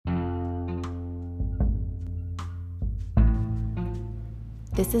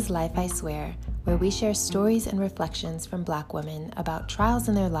This is Life I Swear, where we share stories and reflections from Black women about trials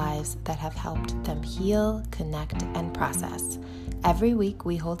in their lives that have helped them heal, connect, and process. Every week,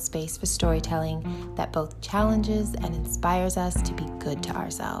 we hold space for storytelling that both challenges and inspires us to be good to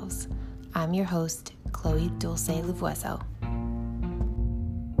ourselves. I'm your host, Chloe Dulce Livueso.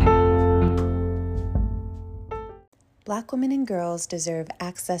 Black women and girls deserve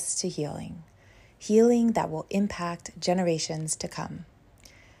access to healing that will impact generations to come.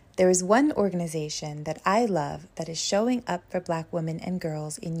 There is one organization that I love that is showing up for Black women and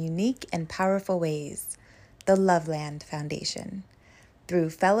girls in unique and powerful ways, the Loveland Foundation. Through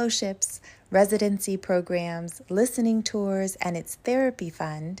fellowships, residency programs, listening tours, and its therapy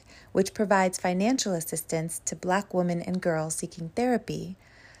fund, which provides financial assistance to Black women and girls seeking therapy,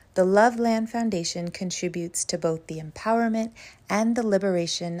 the Loveland Foundation contributes to both the empowerment and the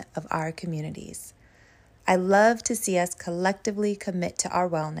liberation of our communities. I love to see us collectively commit to our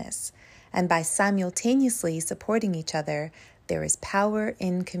wellness, and by simultaneously supporting each other, there is power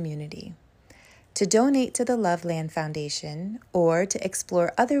in community. To donate to the Loveland Foundation or to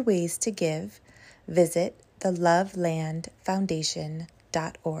explore other ways to give, visit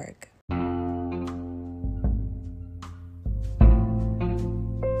thelovelandfoundation.org.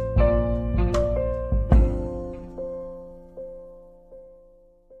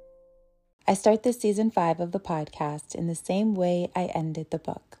 I start this season 5 of the podcast in the same way I ended the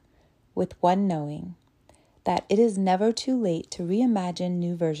book, with one knowing, that it is never too late to reimagine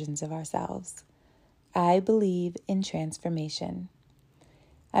new versions of ourselves. I believe in transformation.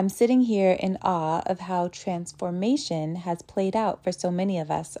 I'm sitting here in awe of how transformation has played out for so many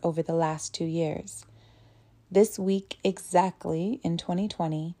of us over the last 2 years. This week exactly in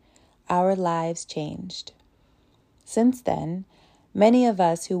 2020, our lives changed. Since then, many of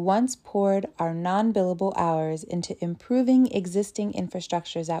us who once poured our non-billable hours into improving existing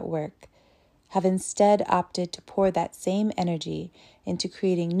infrastructures at work have instead opted to pour that same energy into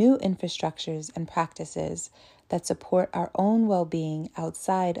creating new infrastructures and practices that support our own well-being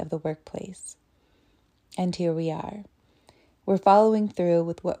outside of the workplace. And here we are. We're following through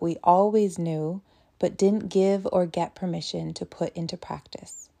with what we always knew, but didn't give or get permission to put into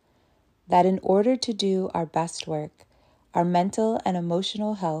practice. That in order to do our best work, our mental and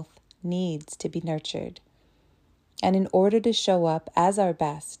emotional health needs to be nurtured. And in order to show up as our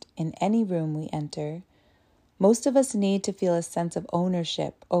best in any room we enter, most of us need to feel a sense of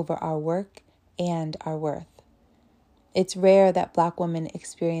ownership over our work and our worth. It's rare that Black women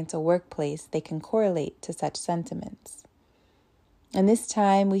experience a workplace they can correlate to such sentiments. And this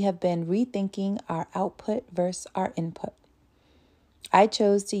time we have been rethinking our output versus our input. I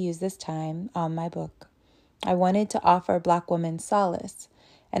chose to use this time on my book. I wanted to offer Black women solace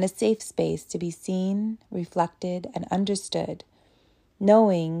and a safe space to be seen, reflected, and understood,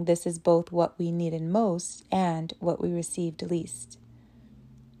 knowing this is both what we needed most and what we received least.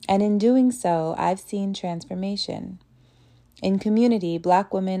 And in doing so, I've seen transformation. In community,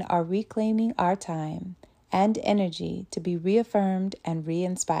 Black women are reclaiming our time and energy to be reaffirmed and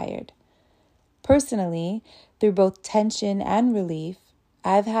re-inspired. Personally, through both tension and relief,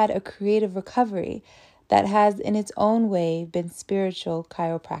 I've had a creative recovery that has in its own way been spiritual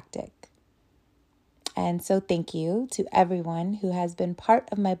chiropractic. And so thank you to everyone who has been part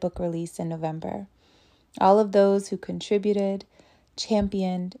of my book release in November. All of those who contributed,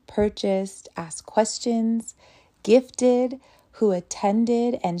 championed, purchased, asked questions, gifted, who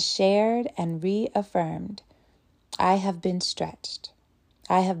attended and shared and reaffirmed. I have been stretched.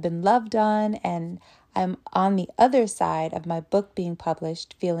 I have been loved on, and I'm on the other side of my book being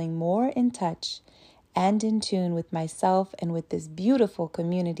published feeling more in touch and in tune with myself and with this beautiful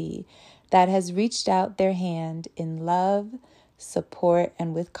community that has reached out their hand in love, support,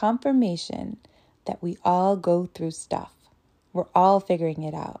 and with confirmation that we all go through stuff. We're all figuring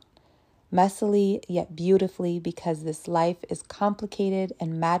it out, messily yet beautifully, because this life is complicated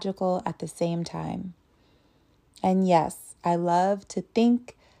and magical at the same time. And yes, I love to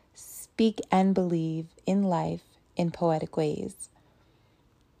think, speak, and believe in life in poetic ways.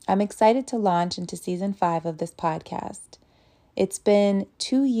 I'm excited to launch into season 5 of this podcast. It's been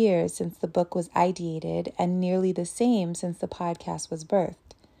 2 years since the book was ideated and nearly the same since the podcast was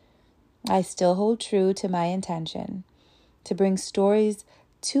birthed. I still hold true to my intention to bring stories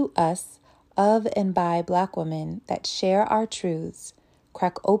to us of and by Black women that share our truths,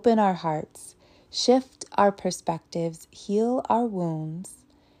 crack open our hearts, shift our perspectives, heal our wounds,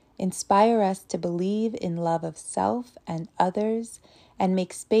 inspire us to believe in love of self and others, and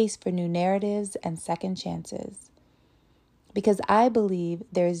make space for new narratives and second chances. Because I believe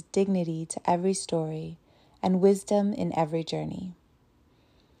there is dignity to every story and wisdom in every journey.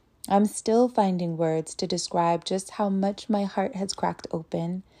 I'm still finding words to describe just how much my heart has cracked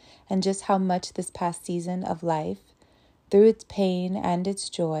open and just how much this past season of life, through its pain and its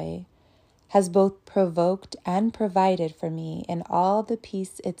joy, has both provoked and provided for me in all the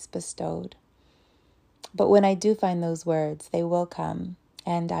peace it's bestowed. But when I do find those words, they will come,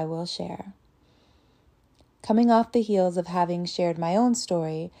 and I will share. Coming off the heels of having shared my own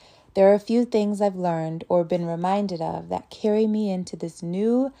story, there are a few things I've learned or been reminded of that carry me into this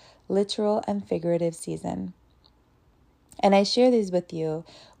new literal and figurative season. And I share these with you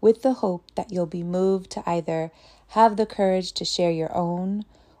with the hope that you'll be moved to either have the courage to share your own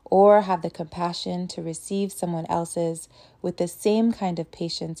or have the compassion to receive someone else's with the same kind of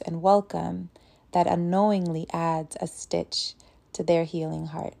patience and welcome that unknowingly adds a stitch to their healing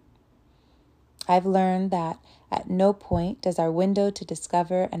heart. I've learned that at no point does our window to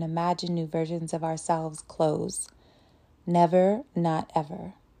discover and imagine new versions of ourselves close. Never, not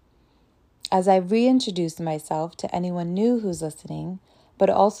ever. As I reintroduce myself to anyone new who's listening, but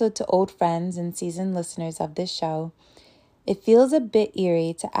also to old friends and seasoned listeners of this show, it feels a bit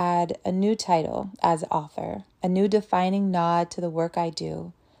eerie to add a new title as author, a new defining nod to the work I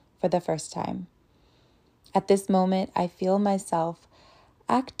do for the first time. At this moment, I feel myself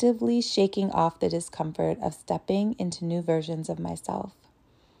actively shaking off the discomfort of stepping into new versions of myself.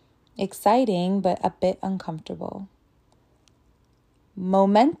 Exciting, but a bit uncomfortable.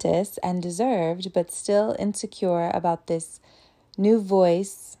 Momentous and deserved, but still insecure about this new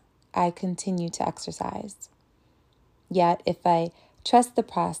voice I continue to exercise. Yet, if I trust the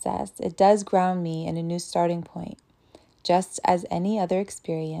process, it does ground me in a new starting point, just as any other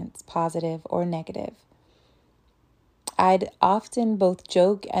experience, positive or negative. I'd often both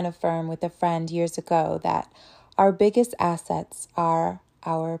joke and affirm with a friend years ago that our biggest assets are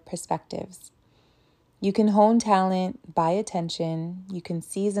our perspectives. You can hone talent, buy attention, you can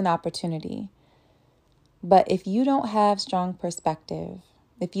seize an opportunity. But if you don't have strong perspective,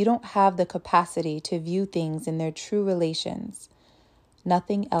 if you don't have the capacity to view things in their true relations,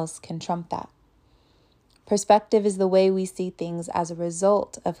 nothing else can trump that. Perspective is the way we see things as a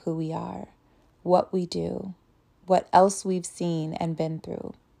result of who we are, what we do, what else we've seen and been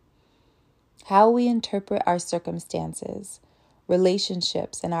through. How we interpret our circumstances,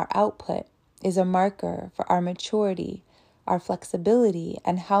 relationships, and our output is a marker for our maturity, our flexibility,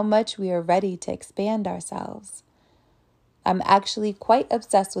 and how much we are ready to expand ourselves. I'm actually quite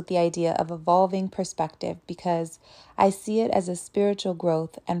obsessed with the idea of evolving perspective because I see it as a spiritual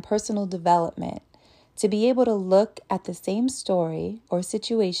growth and personal development to be able to look at the same story or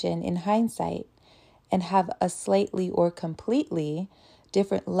situation in hindsight and have a slightly or completely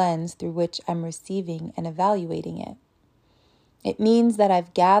different lens through which I'm receiving and evaluating it. It means that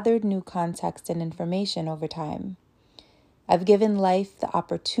I've gathered new context and information over time. I've given life the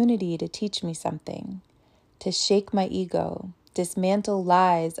opportunity to teach me something, to shake my ego, dismantle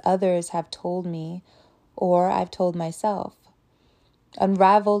lies others have told me or I've told myself,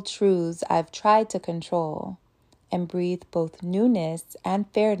 unravel truths I've tried to control, and breathe both newness and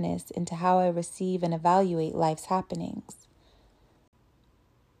fairness into how I receive and evaluate life's happenings.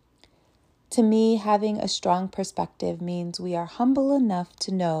 To me, having a strong perspective means we are humble enough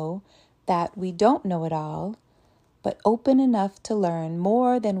to know that we don't know it all, but open enough to learn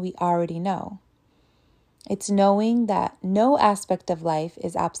more than we already know. It's knowing that no aspect of life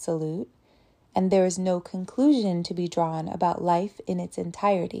is absolute, and there is no conclusion to be drawn about life in its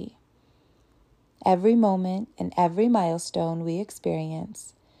entirety. Every moment and every milestone we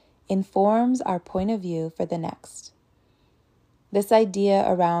experience informs our point of view for the next. This idea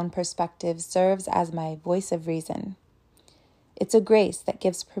around perspective serves as my voice of reason. It's a grace that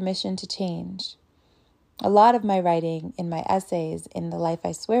gives permission to change. A lot of my writing in my essays in the Life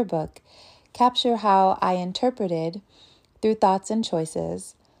I Swear book capture how I interpreted, through thoughts and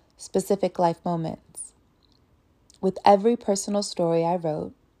choices, specific life moments. With every personal story I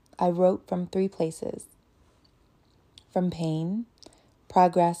wrote from 3 places: from pain,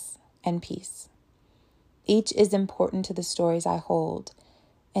 progress, and peace. Each is important to the stories I hold,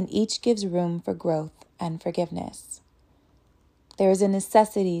 and each gives room for growth and forgiveness. There is a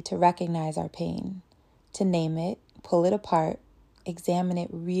necessity to recognize our pain, to name it, pull it apart, examine it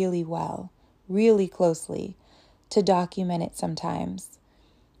really well, really closely, to document it sometimes.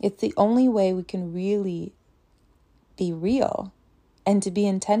 It's the only way we can really be real and to be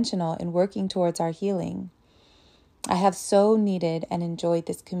intentional in working towards our healing. I have so needed and enjoyed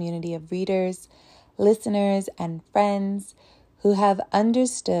this community of readers, listeners, and friends who have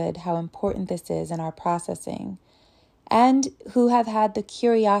understood how important this is in our processing, and who have had the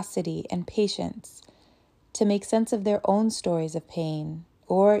curiosity and patience to make sense of their own stories of pain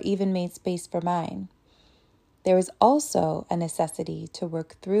or even made space for mine. There is also a necessity to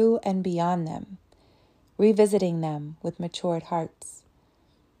work through and beyond them, revisiting them with matured hearts.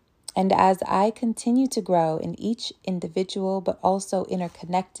 And as I continue to grow in each individual but also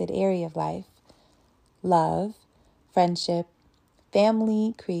interconnected area of life, love, friendship,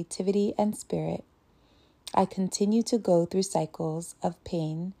 family, creativity, and spirit, I continue to go through cycles of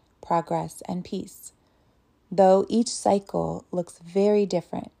pain, progress, and peace. Though each cycle looks very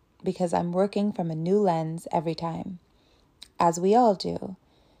different because I'm working from a new lens every time, as we all do.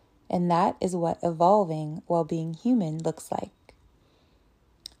 And that is what evolving while being human looks like.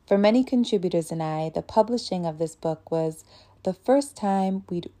 For many contributors and I, the publishing of this book was the first time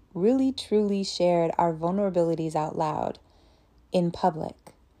we'd really truly shared our vulnerabilities out loud, in public.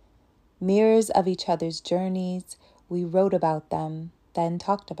 Mirrors of each other's journeys, we wrote about them, then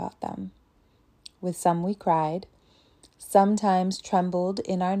talked about them. With some we cried, sometimes trembled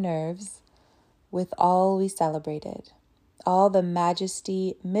in our nerves. With all we celebrated, all the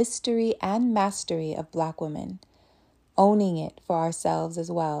majesty, mystery, and mastery of Black women, owning it for ourselves as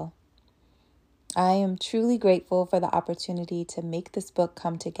well. I am truly grateful for the opportunity to make this book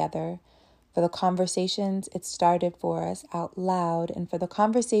come together, for the conversations it started for us out loud, and for the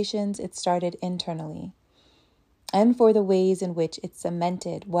conversations it started internally, and for the ways in which it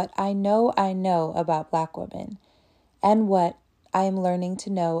cemented what I know about Black women, and what I am learning to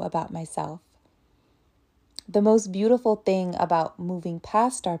know about myself. The most beautiful thing about moving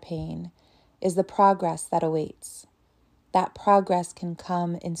past our pain is the progress that awaits. That progress can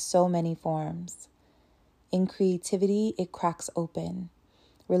come in so many forms. In creativity, it cracks open.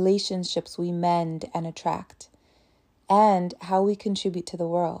 Relationships we mend and attract. And how we contribute to the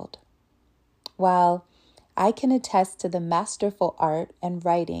world. While I can attest to the masterful art and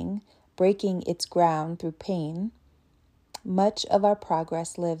writing breaking its ground through pain, much of our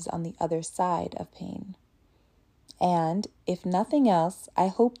progress lives on the other side of pain. And if nothing else, I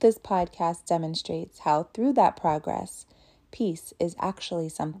hope this podcast demonstrates how through that progress, peace is actually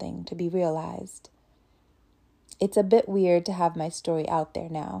something to be realized. It's a bit weird to have my story out there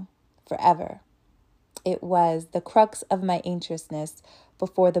now, forever. It was the crux of my anxiousness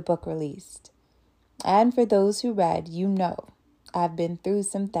before the book released. And for those who read, you know, I've been through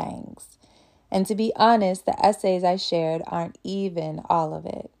some things. And to be honest, the essays I shared aren't even all of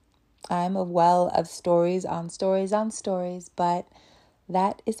it. I'm a well of stories on stories on stories, but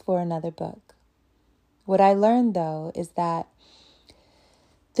that is for another book. What I learned, though, is that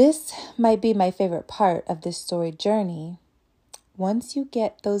this might be my favorite part of this story journey. Once you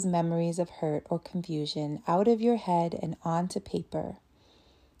get those memories of hurt or confusion out of your head and onto paper,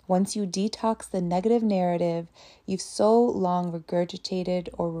 once you detox the negative narrative you've so long regurgitated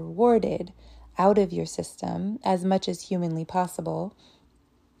or rewarded out of your system as much as humanly possible,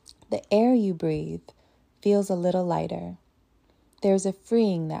 the air you breathe feels a little lighter. There's a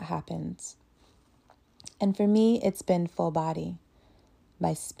freeing that happens. And for me, it's been full body.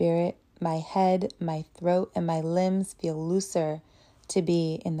 My spirit, my head, my throat, and my limbs feel looser to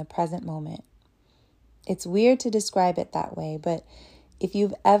be in the present moment. It's weird to describe it that way, but if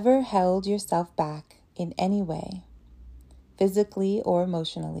you've ever held yourself back in any way, physically or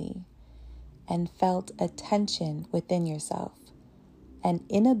emotionally, and felt a tension within yourself, an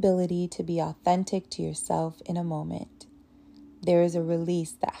inability to be authentic to yourself in a moment, there is a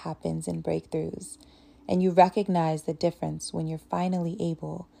release that happens in breakthroughs, and you recognize the difference when you're finally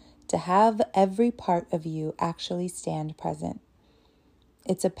able to have every part of you actually stand present.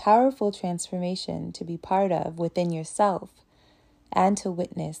 It's a powerful transformation to be part of within yourself and to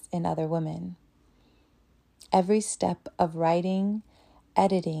witness in other women. Every step of writing,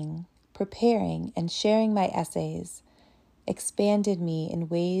 editing, preparing, and sharing my essays expanded me in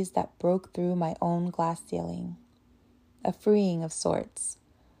ways that broke through my own glass ceiling, a freeing of sorts.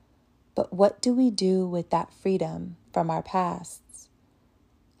 But what do we do with that freedom from our pasts?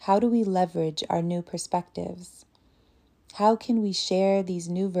 How do we leverage our new perspectives? How can we share these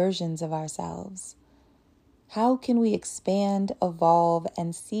new versions of ourselves? How can we expand, evolve,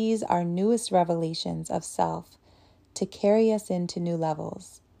 and seize our newest revelations of self to carry us into new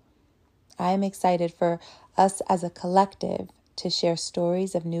levels? I am excited for us as a collective to share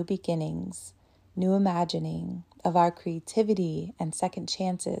stories of new beginnings, new imagining, of our creativity and second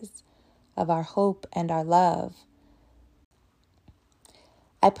chances, of our hope and our love.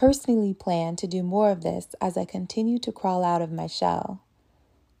 I personally plan to do more of this as I continue to crawl out of my shell.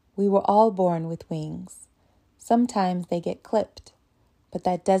 We were all born with wings. Sometimes they get clipped, but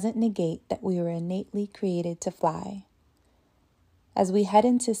that doesn't negate that we were innately created to fly. As we head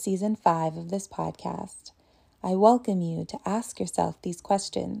into season 5 of this podcast, I welcome you to ask yourself these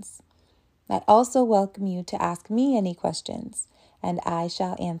questions. I also welcome you to ask me any questions, and I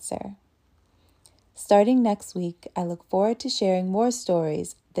shall answer. Starting next week, I look forward to sharing more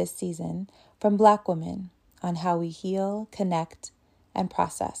stories this season from Black women on how we heal, connect, and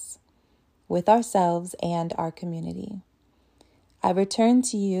process with ourselves and our community. I return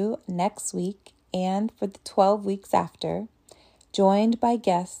to you next week and for the 12 weeks after, joined by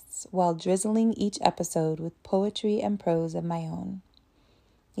guests while drizzling each episode with poetry and prose of my own.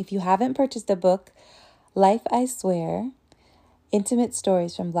 If you haven't purchased the book, Life I Swear, Intimate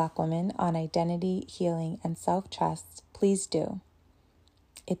Stories from Black Women on Identity, Healing, and Self-Trust, please do.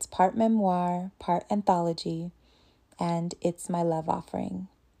 It's part memoir, part anthology, and it's my love offering.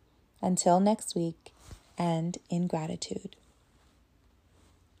 Until next week, and in gratitude.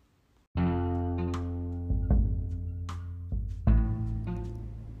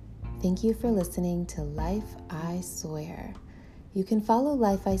 Thank you for listening to Life I Swear. You can follow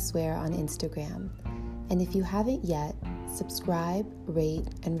Life I Swear on Instagram. And if you haven't yet, subscribe, rate,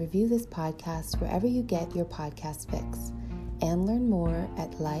 and review this podcast wherever you get your podcast fix. And learn more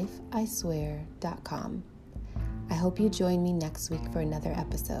at lifeiswear.com. I hope you join me next week for another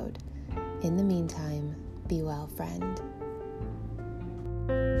episode. In the meantime, be well, friend.